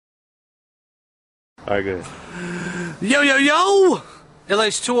All right, good. Yo, yo, yo!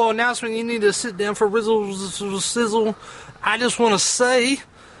 LH2O announcement, you need to sit down for Rizzle Sizzle. I just want to say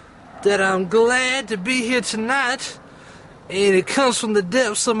that I'm glad to be here tonight, and it comes from the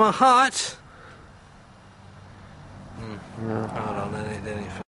depths of my heart. Hold on, that ain't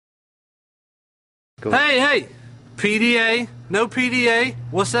Go. Hey! PDA, no PDA.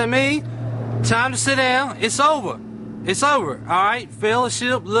 What's that mean? Time to sit down. It's over. It's over. All right,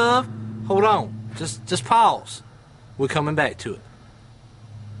 fellowship, love. Hold on. Just pause. We're coming back to it.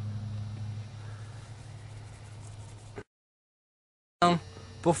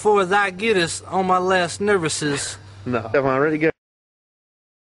 Before thou gettest on my last nervouses. No, am I ready to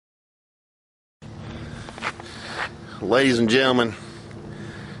go? Ladies and gentlemen,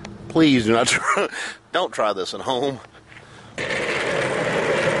 please do not don't try this at home.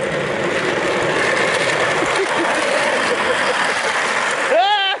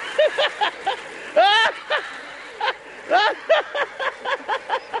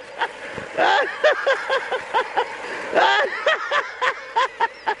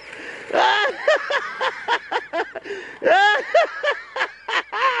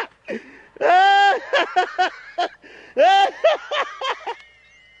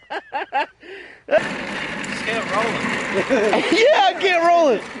 Kept rolling. Yeah, get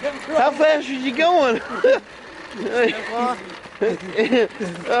rolling. How fast was you going?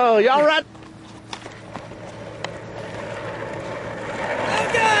 Oh, y'all right?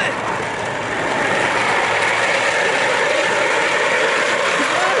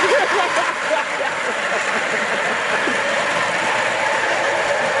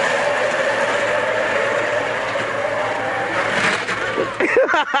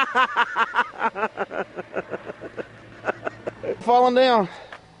 Falling down.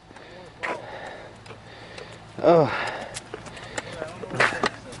 Oh.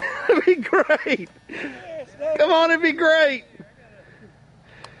 It'd be great. Come on, it'd be great.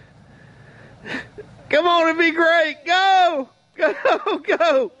 Come on, it'd be great. Go! Go!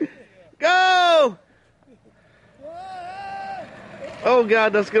 Go! Go! Oh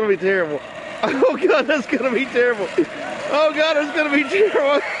God, that's gonna be terrible. Oh God, that's gonna be terrible. Oh God, it's gonna be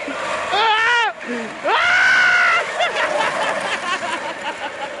terrible. Ah! Ah!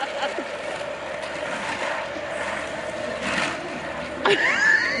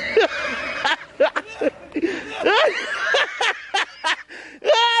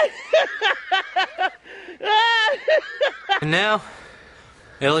 And now,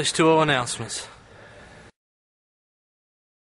 LH2O announcements.